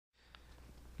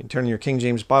You can turn your King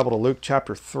James Bible to Luke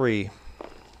chapter 3.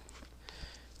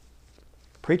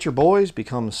 Preacher boys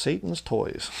become Satan's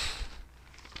toys.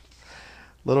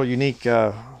 Little unique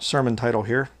sermon title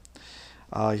here.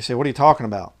 You say, what are you talking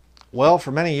about? Well,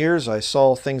 for many years I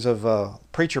saw things of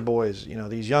preacher boys,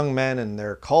 these young men, and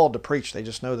they're called to preach. They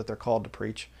just know that they're called to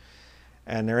preach.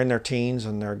 And they're in their teens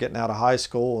and they're getting out of high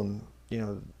school, and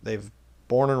they've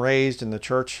born and raised in the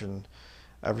church, and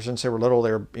ever since they were little,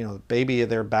 they're baby,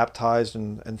 they're baptized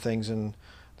and things, and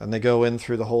then they go in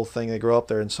through the whole thing. They grow up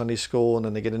there in Sunday school, and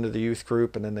then they get into the youth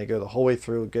group, and then they go the whole way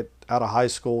through, get out of high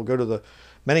school, go to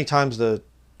many times the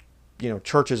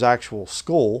church's actual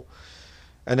school,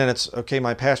 and then it's okay.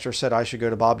 My pastor said I should go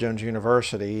to Bob Jones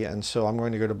University, and so I'm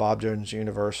going to go to Bob Jones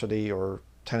University or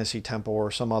Tennessee Temple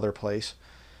or some other place,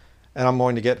 and I'm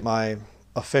going to get my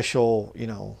official,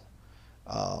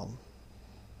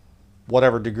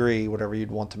 whatever degree, whatever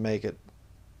you'd want to make it,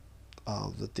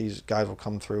 that these guys will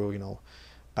come through,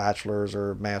 bachelor's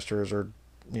or master's or,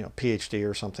 PhD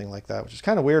or something like that, which is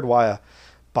kind of weird why a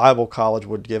Bible college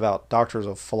would give out doctors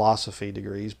of philosophy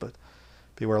degrees, but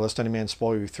beware lest any man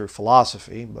spoil you through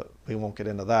philosophy, but we won't get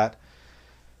into that.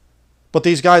 But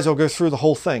these guys will go through the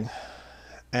whole thing,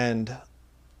 and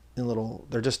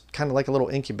they're just kind of like a little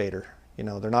incubator.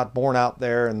 They're not born out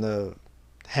there in the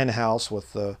hen house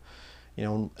with the,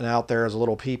 and out there is a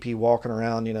little pee-pee walking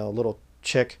around, a little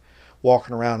chick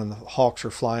walking around, and the hawks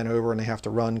are flying over and they have to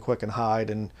run quick and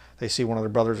hide, and they see one of their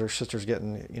brothers or sisters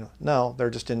getting, no, they're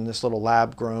just in this little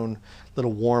lab-grown,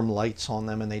 little warm lights on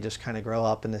them, and they just kind of grow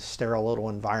up in this sterile little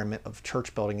environment of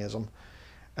church buildingism,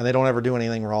 and they don't ever do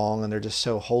anything wrong, and they're just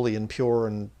so holy and pure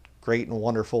and great and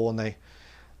wonderful, and they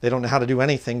don't know how to do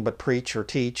anything but preach or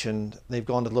teach, and they've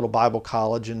gone to little Bible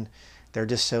college, and they're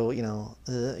just so,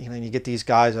 and you get these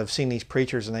guys, I've seen these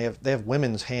preachers, and they have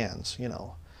women's hands,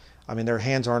 I mean, their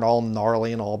hands aren't all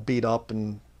gnarly and all beat up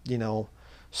and,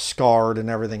 scarred and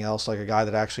everything else, like a guy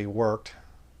that actually worked,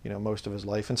 most of his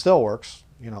life and still works,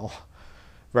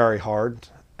 very hard.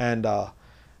 And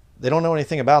they don't know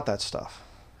anything about that stuff.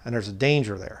 And there's a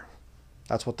danger there.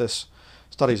 That's what this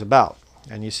study's about.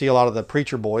 And you see a lot of the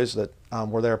preacher boys that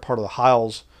were there, part of the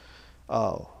Hyles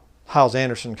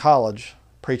Anderson College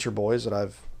preacher boys that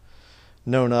I've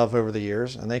known of over the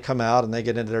years, and they come out and they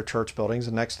get into their church buildings,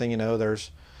 and next thing you know,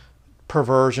 there's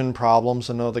perversion problems,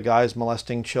 and the guy's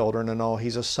molesting children, and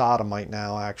he's a sodomite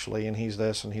now actually, and he's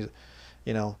this, and he's,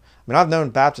 I mean, I've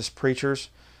known Baptist preachers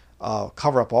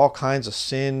cover up all kinds of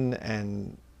sin,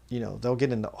 and they'll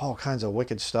get into all kinds of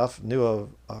wicked stuff. Knew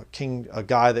a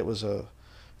guy that was a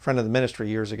friend of the ministry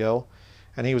years ago,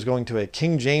 and he was going to a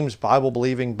King James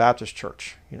Bible-believing Baptist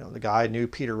church. The guy knew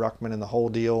Peter Ruckman and the whole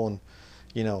deal, and,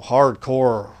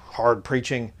 hardcore, hard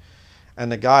preaching.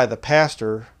 And the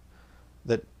pastor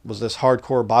that was this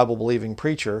hardcore Bible-believing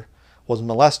preacher was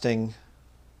molesting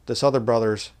this other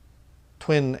brother's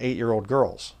twin 8-year-old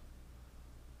girls.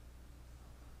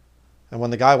 And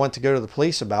when the guy went to go to the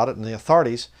police about it and the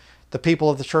authorities, the people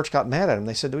of the church got mad at him.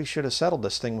 They said, we should have settled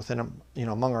this thing within,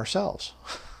 among ourselves.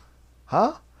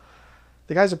 Huh?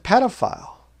 The guy's a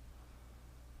pedophile.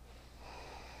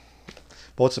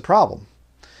 But what's the problem?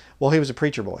 Well, he was a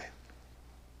preacher boy.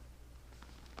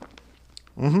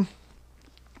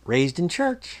 Raised in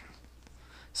church.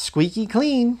 Squeaky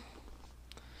clean.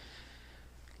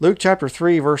 Luke chapter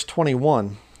 3, verse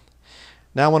 21.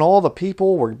 Now when all the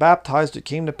people were baptized, it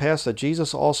came to pass that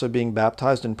Jesus also being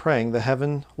baptized and praying, the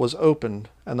heaven was opened,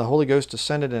 and the Holy Ghost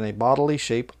descended in a bodily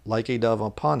shape like a dove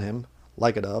upon him.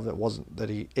 Like a dove. It wasn't that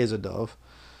he is a dove.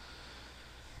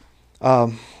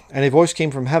 And a voice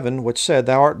came from heaven, which said,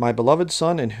 Thou art my beloved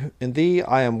Son, and in thee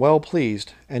I am well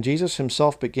pleased. And Jesus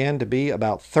himself began to be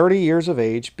about 30 years of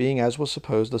age, being, as was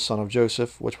supposed, the son of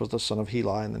Joseph, which was the son of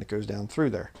Heli, and then it goes down through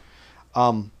there.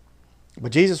 But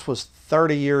Jesus was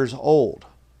 30 years old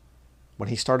when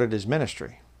he started his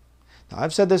ministry. Now,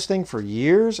 I've said this thing for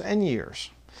years and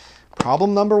years.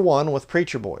 Problem number one with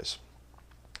preacher boys.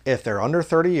 If they're under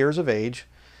 30 years of age,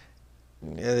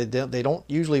 they don't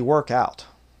usually work out.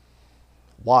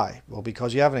 Why? Well,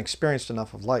 because you haven't experienced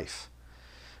enough of life.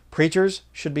 Preachers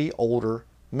should be older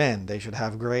men. They should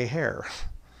have gray hair.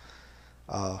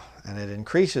 And it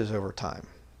increases over time.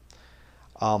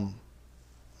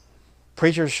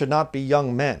 Preachers should not be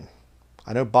young men.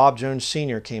 I know Bob Jones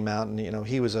Sr. came out and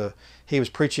he was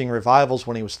preaching revivals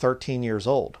when he was 13 years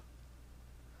old.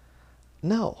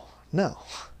 No.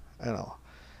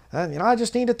 And, I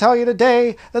just need to tell you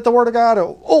today that the Word of God,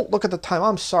 oh, look at the time.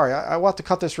 I'm sorry. I want to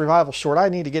cut this revival short. I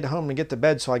need to get home and get to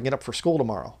bed so I can get up for school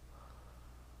tomorrow.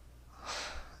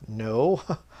 No.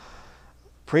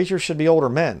 Preachers should be older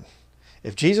men.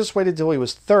 If Jesus waited till he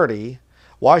was 30,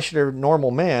 why should a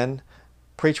normal man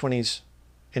preach when he's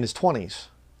in his 20s,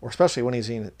 or especially when he's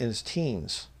in his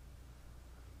teens.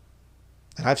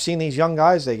 And I've seen these young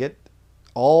guys, they get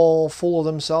all full of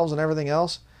themselves and everything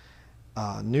else.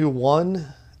 Knew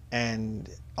one, and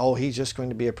oh, he's just going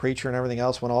to be a preacher and everything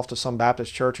else. Went off to some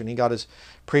Baptist church and he got his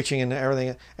preaching and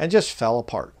everything and just fell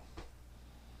apart.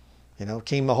 You know,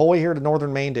 came the whole way here to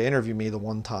Northern Maine to interview me the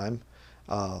one time.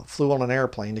 Flew on an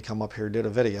airplane to come up here, did a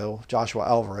video. Joshua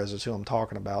Alvarez is who I'm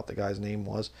talking about, the guy's name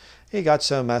was. He got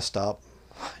so messed up,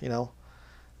 you know.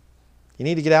 You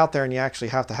need to get out there and you actually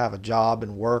have to have a job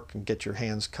and work and get your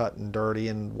hands cut and dirty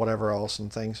and whatever else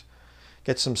and things.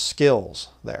 Get some skills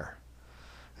there.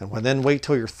 And then wait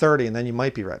till you're 30 and then you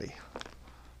might be ready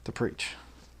to preach.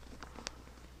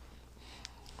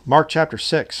 Mark chapter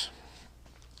 6.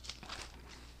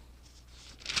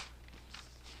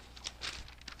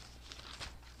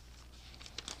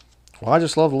 Well, I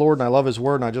just love the Lord and I love His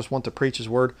Word and I just want to preach His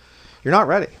Word. You're not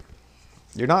ready.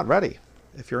 You're not ready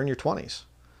if you're in your 20s.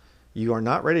 You are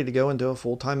not ready to go into a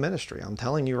full-time ministry. I'm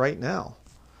telling you right now.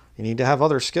 You need to have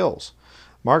other skills.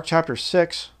 Mark chapter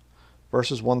 6,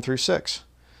 verses 1 through 6.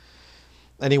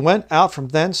 And he went out from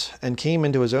thence and came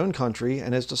into his own country,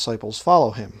 and his disciples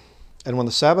follow him. And when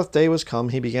the Sabbath day was come,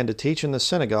 he began to teach in the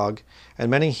synagogue,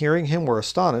 and many hearing him were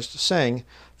astonished, saying,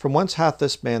 From whence hath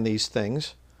this man these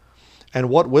things? And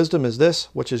what wisdom is this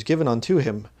which is given unto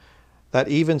him, that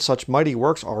even such mighty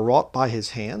works are wrought by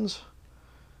his hands?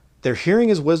 They're hearing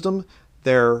his wisdom.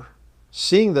 They're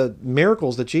seeing the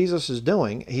miracles that Jesus is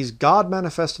doing. He's God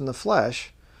manifest in the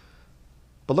flesh.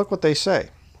 But look what they say.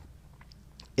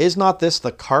 Is not this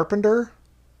the carpenter,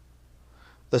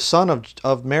 the son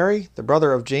of Mary, the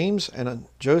brother of James and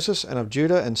of Joseph and of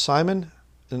Judah and Simon?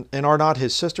 And are not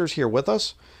his sisters here with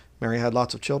us? Mary had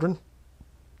lots of children.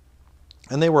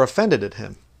 And they were offended at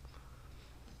him.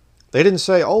 They didn't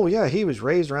say, oh yeah, he was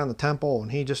raised around the temple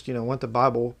and he just, went to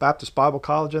Baptist Bible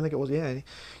College, I think it was. Yeah, he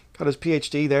got his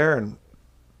PhD there and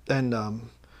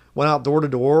went out door to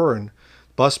door and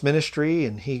bus ministry,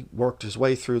 and he worked his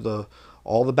way through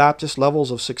all the Baptist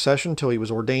levels of succession till he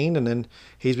was ordained, and then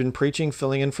he's been preaching,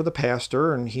 filling in for the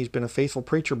pastor, and he's been a faithful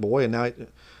preacher boy, and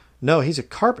no, he's a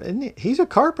carpenter. He's a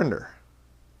carpenter.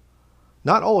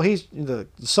 Not, oh, he's the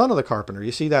son of the carpenter.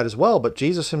 You see that as well, but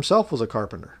Jesus himself was a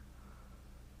carpenter.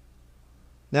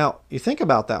 Now, you think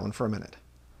about that one for a minute.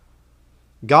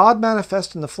 God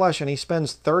manifests in the flesh, and he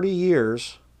spends 30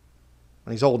 years,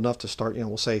 and he's old enough to start,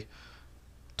 we'll say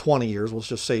 20 years. Let's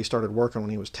just say he started working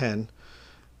when he was 10.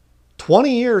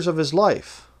 20 years of his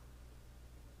life.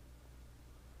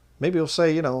 Maybe we'll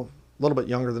say, a little bit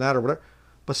younger than that or whatever.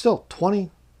 But still, 20,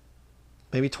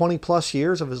 maybe 20 plus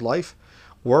years of his life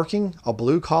working a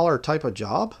blue-collar type of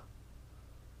job?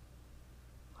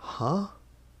 Huh?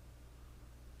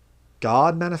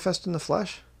 God manifest in the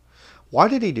flesh? Why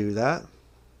did he do that?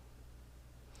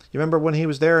 You remember when he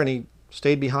was there and he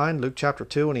stayed behind, Luke chapter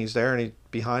 2, and he's there and he's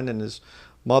behind, and his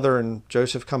mother and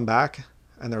Joseph come back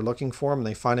and they're looking for him, and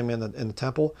they find him in the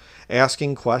temple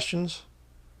asking questions.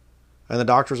 And the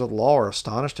doctors of the law are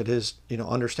astonished at his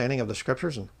understanding of the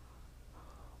scriptures. And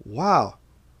wow,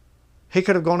 he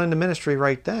could have gone into ministry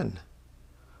right then.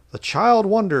 The child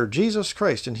wonder, Jesus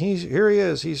Christ, and here he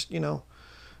is. He's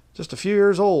just a few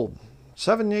years old,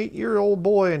 7-8-year-old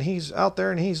boy, and he's out there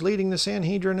and he's leading the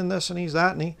Sanhedrin and this and he's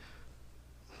that, and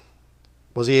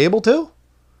was he able to?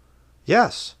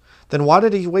 Yes. Then why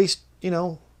did he waste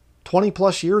 20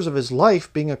 plus years of his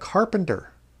life being a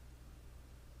carpenter?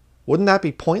 Wouldn't that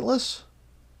be pointless?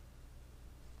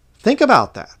 Think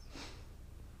about that.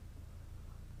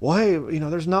 Well, hey,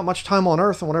 there's not much time on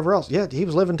earth and whatever else. Yeah, he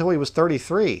was living until he was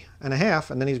 33 and a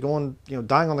half, and then he's going,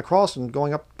 dying on the cross and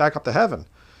going back up to heaven.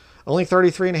 Only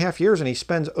 33 and a half years, and he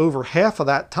spends over half of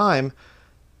that time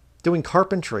doing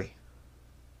carpentry.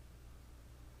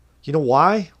 You know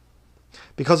why?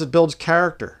 Because it builds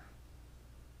character.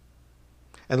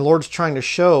 And the Lord's trying to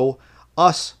show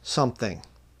us something.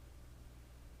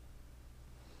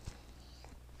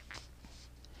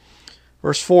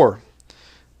 Verse 4.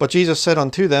 But Jesus said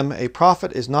unto them, A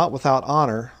prophet is not without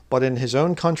honor, but in his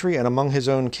own country and among his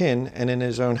own kin and in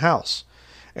his own house.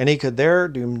 And he could there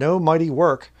do no mighty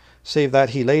work, save that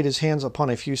he laid his hands upon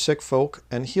a few sick folk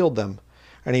and healed them.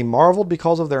 And he marveled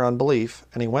because of their unbelief,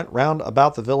 and he went round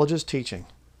about the villages teaching.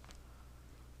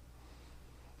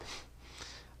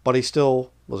 But he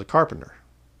still was a carpenter.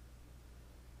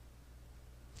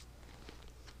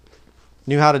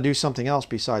 Knew how to do something else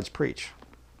besides preach.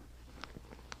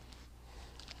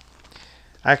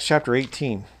 Acts chapter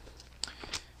 18.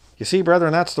 You see,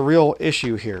 brethren, that's the real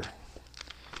issue here.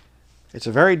 It's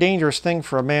a very dangerous thing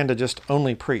for a man to just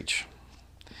only preach.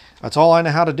 That's all I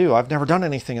know how to do. I've never done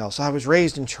anything else. I was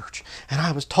raised in church, and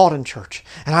I was taught in church,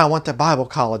 and I went to Bible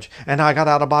college, and I got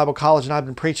out of Bible college, and I've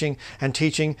been preaching and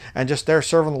teaching and just there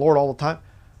serving the Lord all the time.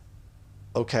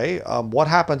 Okay, what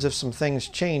happens if some things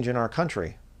change in our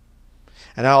country?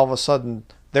 And now all of a sudden,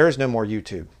 there is no more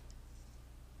YouTube.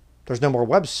 There's no more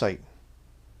website.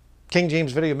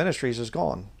 KingJamesVideoMinistries is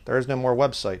gone. There is no more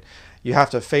website. You have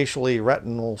to facially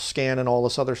retinal scan and all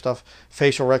this other stuff,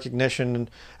 facial recognition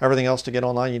and everything else to get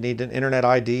online. You need an internet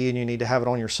ID and you need to have it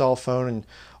on your cell phone and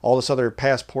all this other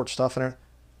passport stuff in it.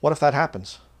 What if that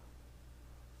happens?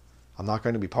 I'm not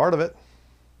going to be part of it.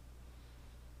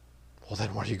 Well,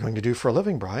 then what are you going to do for a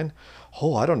living, Brian?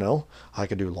 Oh, I don't know. I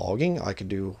could do logging. I could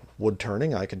do wood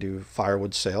turning. I could do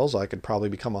firewood sales. I could probably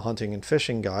become a hunting and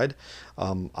fishing guide.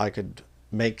 I could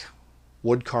make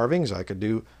wood carvings. I could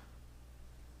do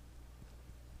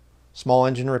small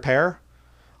engine repair.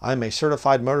 I'm a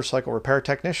certified motorcycle repair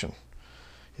technician.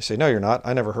 You say, no, you're not.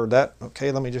 I never heard that.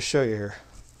 Okay, let me just show you here.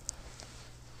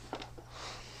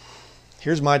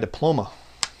 Here's my diploma.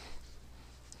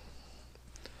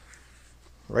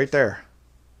 Right there.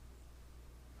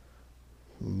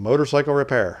 Motorcycle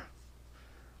repair.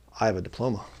 I have a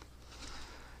diploma.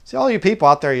 See, all you people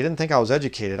out there, you didn't think I was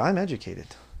educated. I'm educated.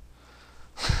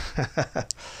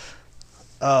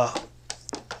 That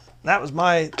was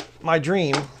my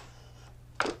dream.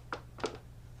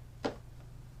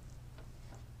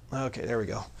 Okay, there we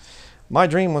go. My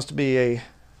dream was to be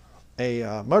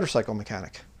a motorcycle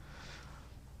mechanic.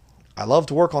 I love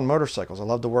to work on motorcycles. I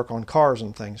love to work on cars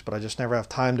and things, but I just never have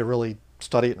time to really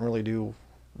study it and really do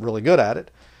really good at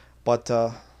it. But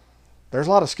there's a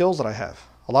lot of skills that I have,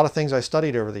 a lot of things I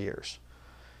studied over the years.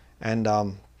 And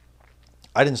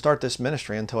I didn't start this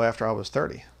ministry until after I was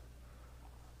 30.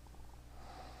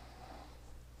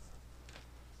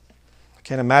 I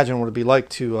can't imagine what it'd be like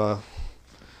to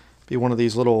be one of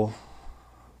these little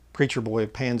preacher boy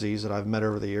pansies that I've met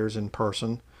over the years in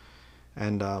person.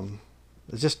 And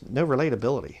there's just no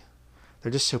relatability.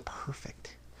 They're just so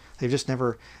perfect. They've just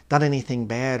never done anything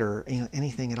bad or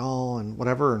anything at all and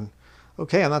whatever. And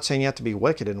okay, I'm not saying you have to be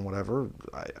wicked and whatever.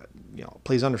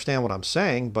 Please understand what I'm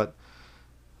saying, but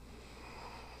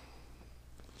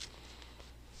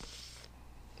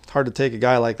it's hard to take a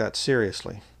guy like that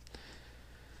seriously.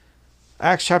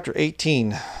 Acts chapter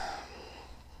 18,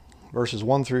 verses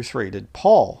 1 through 3. Did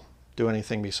Paul do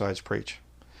anything besides preach?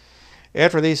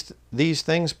 After these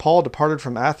things, Paul departed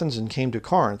from Athens and came to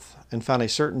Corinth, and found a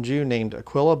certain Jew named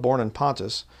Aquila, born in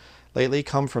Pontus, lately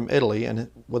come from Italy, and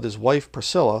with his wife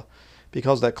Priscilla,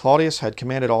 because that Claudius had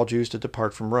commanded all Jews to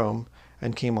depart from Rome,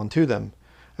 and came unto them.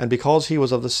 And because he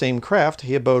was of the same craft,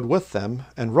 he abode with them,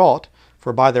 and wrought,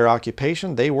 for by their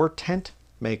occupation they were tent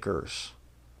makers.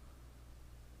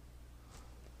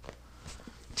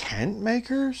 Tent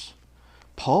makers?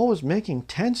 Paul was making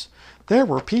tents? There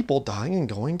were people dying and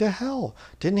going to hell.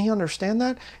 Didn't he understand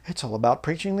that? It's all about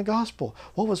preaching the gospel.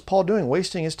 What was Paul doing?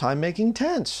 Wasting his time making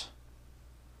tents.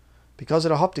 Because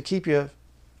it'll help to keep you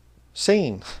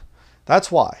sane.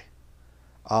 That's why.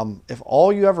 If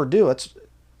all you ever do,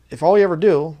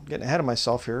 getting ahead of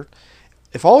myself here,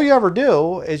 if all you ever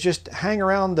do is just hang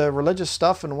around the religious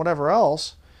stuff and whatever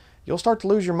else, you'll start to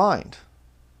lose your mind.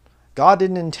 God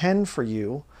didn't intend for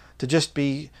you to just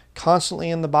be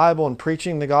constantly in the Bible and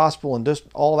preaching the gospel and just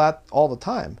all that all the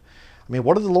time. I mean,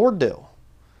 what did the Lord do?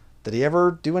 Did he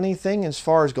ever do anything as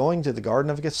far as going to the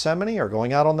Garden of Gethsemane or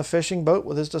going out on the fishing boat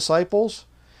with his disciples?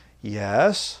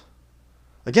 Yes.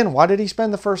 Again, why did he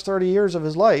spend the first 30 years of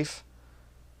his life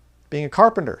being a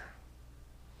carpenter?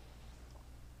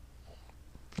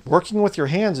 Working with your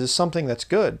hands is something that's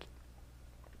good.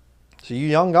 So you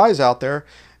young guys out there,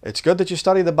 it's good that you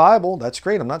study the Bible. That's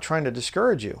great. I'm not trying to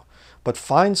discourage you. But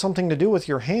find something to do with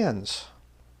your hands.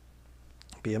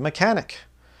 Be a mechanic.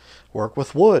 Work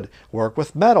with wood. Work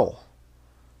with metal.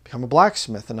 Become a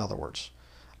blacksmith, in other words.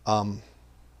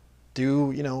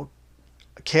 Do,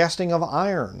 casting of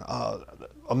iron.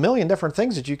 A million different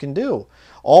things that you can do.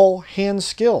 All hand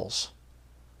skills.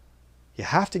 You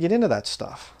have to get into that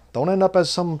stuff. Don't end up as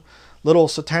some little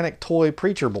satanic toy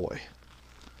preacher boy.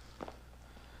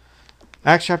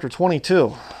 Acts chapter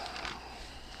 22.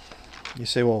 You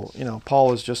say, well, Paul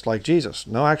was just like Jesus.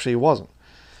 No, actually he wasn't.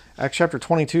 Acts chapter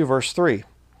 22, verse 3.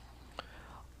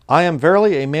 I am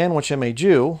verily a man which am a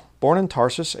Jew, born in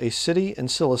Tarsus, a city in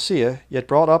Cilicia, yet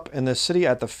brought up in this city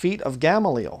at the feet of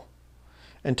Gamaliel,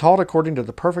 and taught according to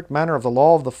the perfect manner of the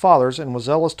law of the fathers, and was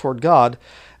zealous toward God,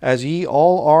 as ye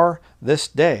all are this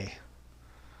day.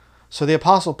 So the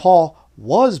Apostle Paul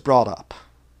was brought up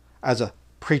as a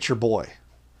preacher boy.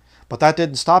 But that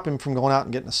didn't stop him from going out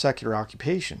and getting a secular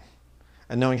occupation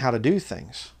and knowing how to do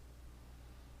things.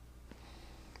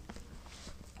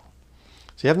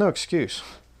 So you have no excuse.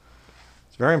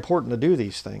 It's very important to do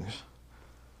these things.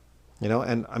 You know,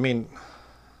 and I mean,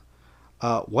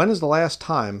 when is the last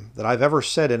time that I've ever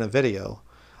said in a video,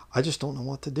 I just don't know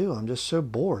what to do. I'm just so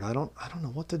bored. I don't know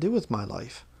what to do with my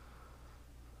life.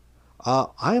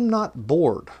 I am not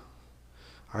bored.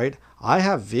 All right. I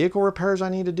have vehicle repairs I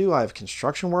need to do. I have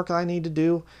construction work I need to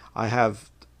do. I have,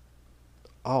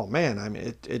 oh man, I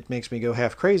mean, it makes me go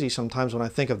half crazy sometimes when I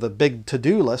think of the big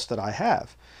to-do list that I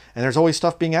have. And there's always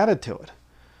stuff being added to it.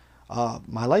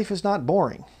 My life is not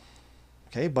boring.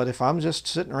 Okay, but if I'm just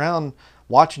sitting around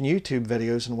watching YouTube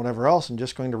videos and whatever else and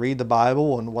just going to read the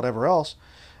Bible and whatever else,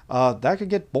 that could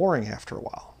get boring after a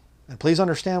while. And please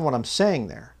understand what I'm saying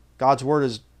there. God's Word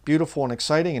is beautiful and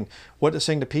exciting, and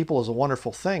witnessing to people is a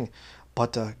wonderful thing.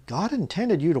 But God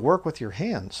intended you to work with your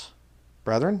hands,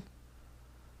 brethren.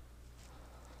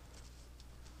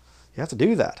 You have to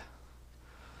do that.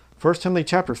 1 Timothy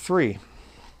chapter 3.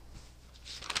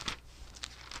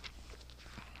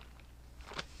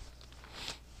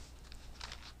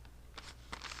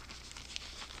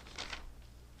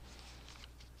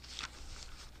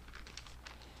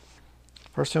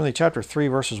 1 Timothy chapter 3,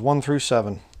 verses 1 through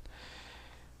 7.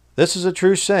 This is a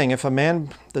true saying, if a man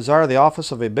desire the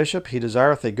office of a bishop, he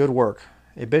desireth a good work.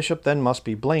 A bishop then must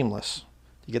be blameless.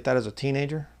 You get that as a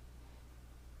teenager?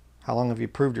 How long have you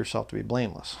proved yourself to be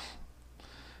blameless?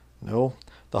 No.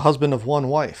 The husband of one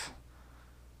wife.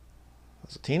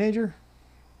 As a teenager?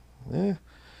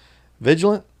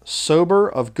 Vigilant, sober,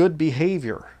 of good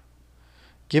behavior.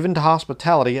 Given to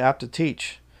hospitality, apt to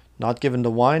teach. Not given to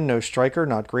wine, no striker,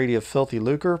 not greedy of filthy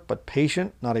lucre, but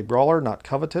patient, not a brawler, not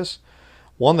covetous.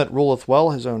 One that ruleth well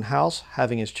his own house,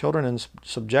 having his children in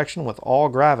subjection with all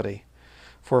gravity.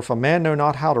 For if a man know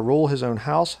not how to rule his own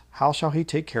house, how shall he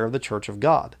take care of the church of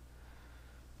God?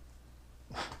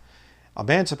 A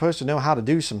man's supposed to know how to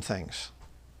do some things.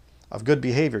 Of good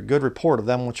behavior, good report of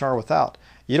them which are without.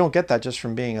 You don't get that just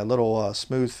from being a little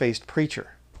smooth-faced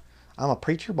preacher. I'm a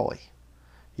preacher boy.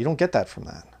 You don't get that from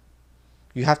that.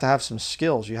 You have to have some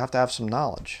skills. You have to have some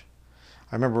knowledge.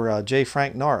 I remember J.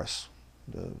 Frank Norris,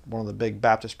 one of the big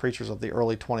Baptist preachers of the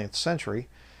early 20th century,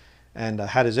 and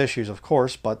had his issues, of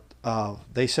course, but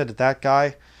they said that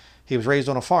guy, he was raised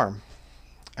on a farm.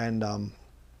 And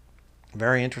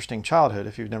very interesting childhood,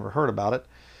 if you've never heard about it.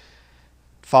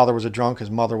 Father was a drunk.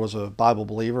 His mother was a Bible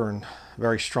believer and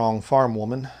very strong farm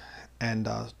woman. And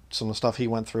some of the stuff he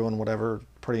went through and whatever,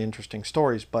 pretty interesting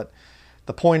stories. But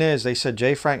the point is, they said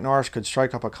J. Frank Norris could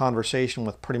strike up a conversation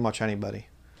with pretty much anybody.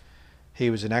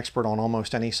 He was an expert on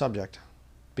almost any subject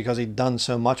because he'd done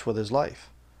so much with his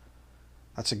life.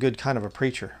 That's a good kind of a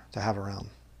preacher to have around.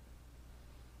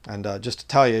 And just to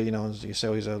tell you, you know, as you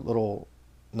say, he's a little,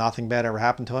 nothing bad ever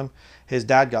happened to him. His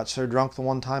dad got so drunk the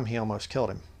one time, he almost killed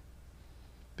him.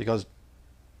 Because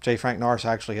J. Frank Norris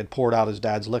actually had poured out his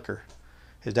dad's liquor.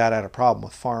 His dad had a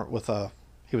problem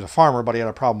he was a farmer, but he had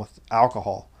a problem with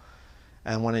alcohol.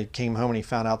 And when he came home and he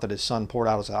found out that his son poured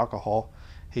out his alcohol,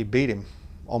 he beat him,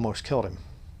 almost killed him.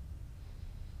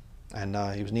 And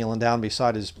he was kneeling down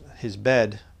beside his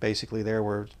bed, basically there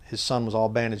where his son was all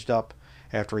bandaged up.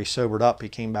 After he sobered up, he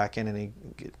came back in and he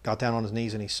got down on his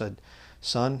knees and he said,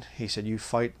 "Son," he said, "you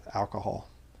fight alcohol.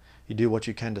 You do what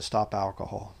you can to stop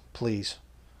alcohol. Please.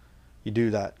 You do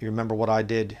that. You remember what I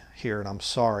did here, and I'm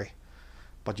sorry.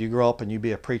 But you grow up and you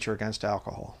be a preacher against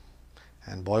alcohol."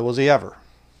 And boy, was he ever.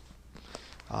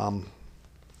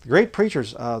 Great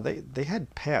preachers, they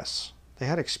had pasts. They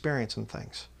had experience in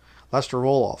things. Lester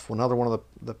Roloff, another one of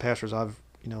the pastors I've,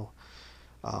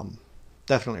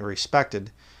 definitely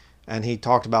respected, and he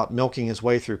talked about milking his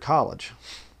way through college.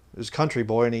 He was a country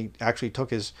boy, and he actually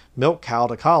took his milk cow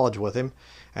to college with him,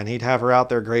 and he'd have her out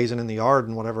there grazing in the yard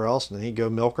and whatever else, and then he'd go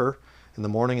milk her in the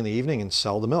morning and the evening and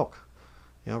sell the milk,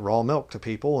 raw milk to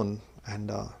people,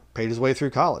 and paid his way through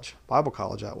college, Bible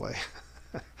college that way.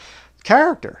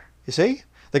 Character, you see?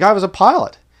 The guy was a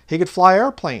pilot. He could fly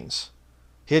airplanes.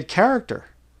 He had character.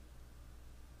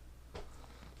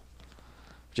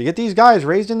 But you get these guys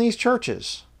raised in these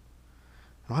churches.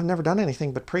 Well, I've never done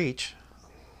anything but preach.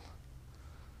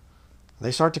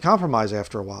 They start to compromise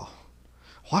after a while.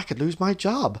 Well, I could lose my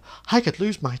job. I could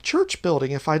lose my church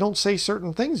building if I don't say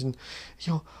certain things. And,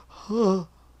 well,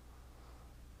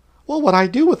 what would I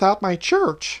do without my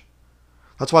church?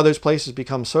 That's why those places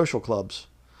become social clubs,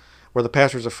 where the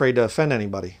pastor's afraid to offend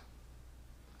anybody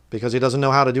because he doesn't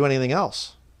know how to do anything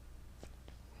else.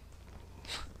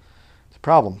 It's a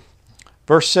problem.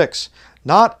 Verse 6,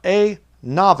 not a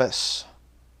novice.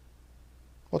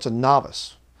 What's a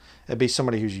novice? It'd be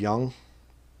somebody who's young,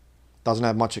 doesn't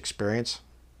have much experience.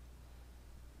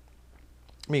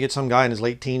 You get some guy in his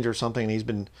late teens or something, and he's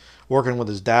been working with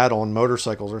his dad on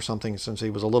motorcycles or something since he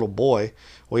was a little boy.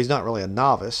 Well, he's not really a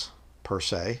novice, per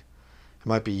se. He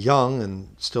might be young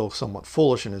and still somewhat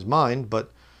foolish in his mind,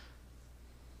 but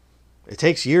it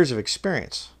takes years of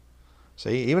experience.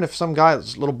 See, even if some guy,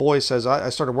 this little boy says, I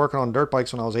started working on dirt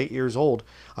bikes when I was 8 years old.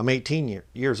 I'm 18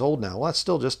 years old now. Well, that's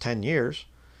still just 10 years.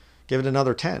 Give it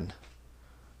another 10.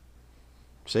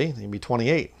 See, he'd be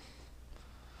 28.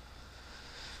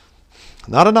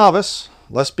 Not a novice,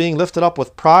 lest being lifted up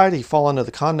with pride, he fall into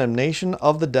the condemnation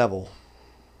of the devil.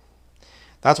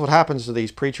 That's what happens to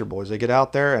these preacher boys. They get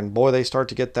out there and boy, they start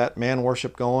to get that man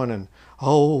worship going and,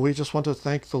 oh, we just want to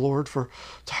thank the Lord for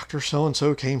Dr.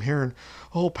 So-and-so came here and,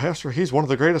 oh, pastor, he's one of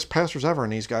the greatest pastors ever.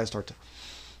 And these guys start to,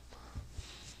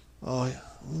 oh, yeah.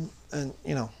 And,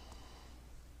 you know,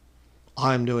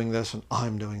 I'm doing this and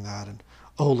I'm doing that. And,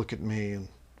 oh, look at me. And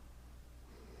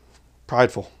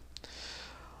prideful.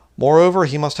 Moreover,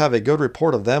 he must have a good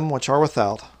report of them which are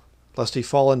without, lest he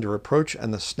fall into reproach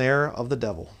and the snare of the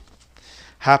devil.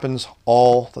 Happens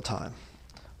all the time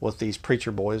with these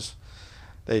preacher boys.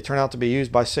 They turn out to be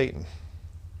used by Satan.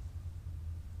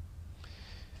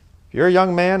 If you're a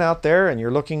young man out there and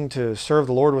you're looking to serve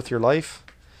the Lord with your life,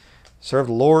 serve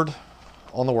the Lord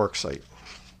on the work site.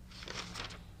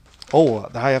 Oh,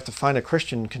 I have to find a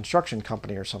Christian construction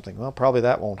company or something. Well, probably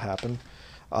that won't happen.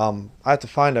 I have to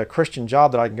find a Christian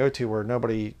job that I can go to where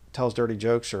nobody tells dirty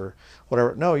jokes or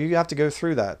whatever. No, you have to go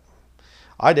through that.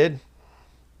 I did.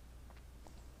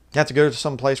 You have to go to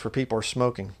some place where people are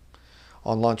smoking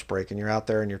on lunch break and you're out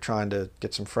there and you're trying to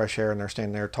get some fresh air and they're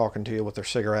standing there talking to you with their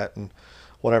cigarette and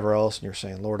whatever else and you're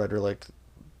saying, Lord, I'd really like to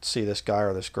see this guy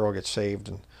or this girl get saved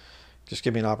and just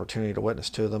give me an opportunity to witness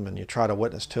to them. And you try to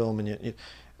witness to them and you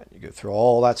go through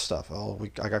all that stuff. Oh,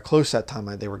 I got close that time.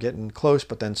 They were getting close,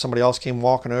 but then somebody else came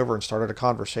walking over and started a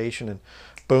conversation and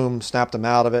boom, snapped them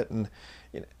out of it. And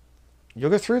you'll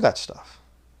go through that stuff.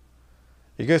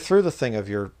 You go through the thing of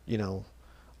your,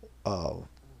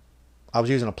 I was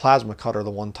using a plasma cutter the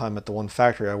one time at the one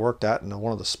factory I worked at, and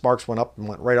one of the sparks went up and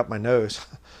went right up my nose.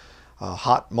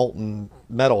 Hot molten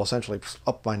metal essentially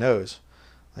up my nose.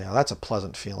 That's a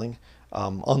pleasant feeling.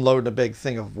 Unloading a big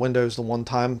thing of windows the one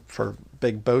time for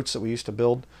big boats that we used to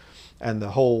build, and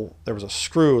there was a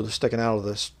screw sticking out of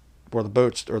this where the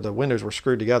boats or the windows were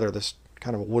screwed together, this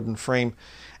kind of a wooden frame,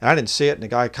 and I didn't see it, and the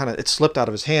guy it slipped out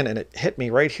of his hand and it hit me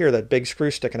right here, that big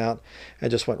screw sticking out, and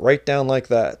just went right down like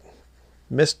that.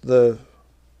 Missed the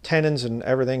tendons and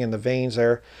everything in the veins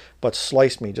there, but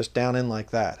sliced me just down in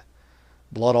like that.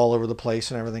 Blood all over the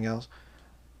place and everything else.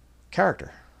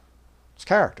 Character. It's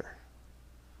character.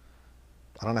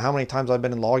 I don't know how many times I've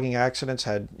been in logging accidents.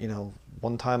 Had,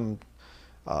 one time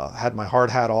had my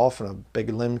hard hat off and a big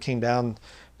limb came down,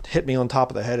 hit me on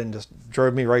top of the head and just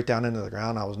drove me right down into the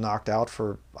ground. I was knocked out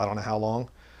for I don't know how long.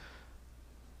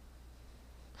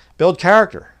 Build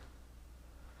character.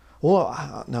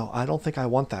 Well, no, I don't think I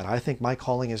want that. I think my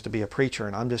calling is to be a preacher,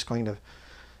 and I'm just going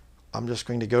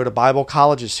to go to Bible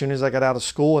college as soon as I get out of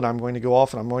school, and I'm going to go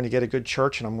off and I'm going to get a good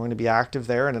church and I'm going to be active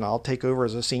there, and then I'll take over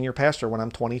as a senior pastor when I'm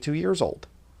 22 years old.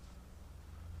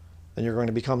 Then you're going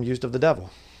to become used of the devil.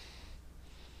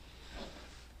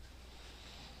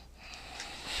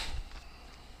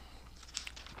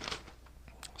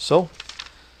 So,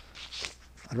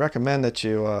 I'd recommend that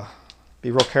you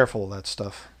be real careful of that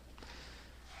stuff.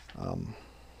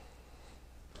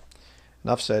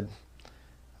 Enough said.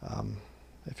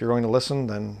 If you're going to listen,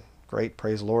 then great,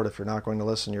 praise the Lord. If you're not going to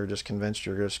listen, you're just convinced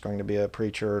you're just going to be a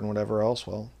preacher and whatever else,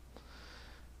 well,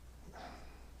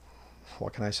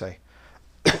 what can I say?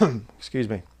 Excuse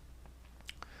me.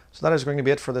 So that is going to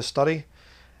be it for this study,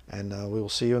 and we will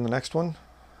see you in the next one.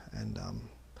 And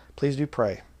please do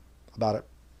pray about it.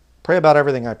 Pray about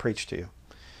everything I preach to you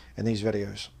in these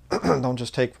videos. Don't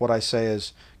just take what I say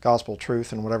as gospel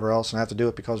truth and whatever else and have to do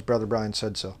it because Brother Brian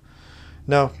said so.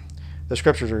 No, the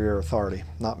scriptures are your authority,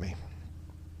 not me.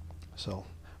 So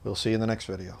we'll see you in the next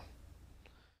video.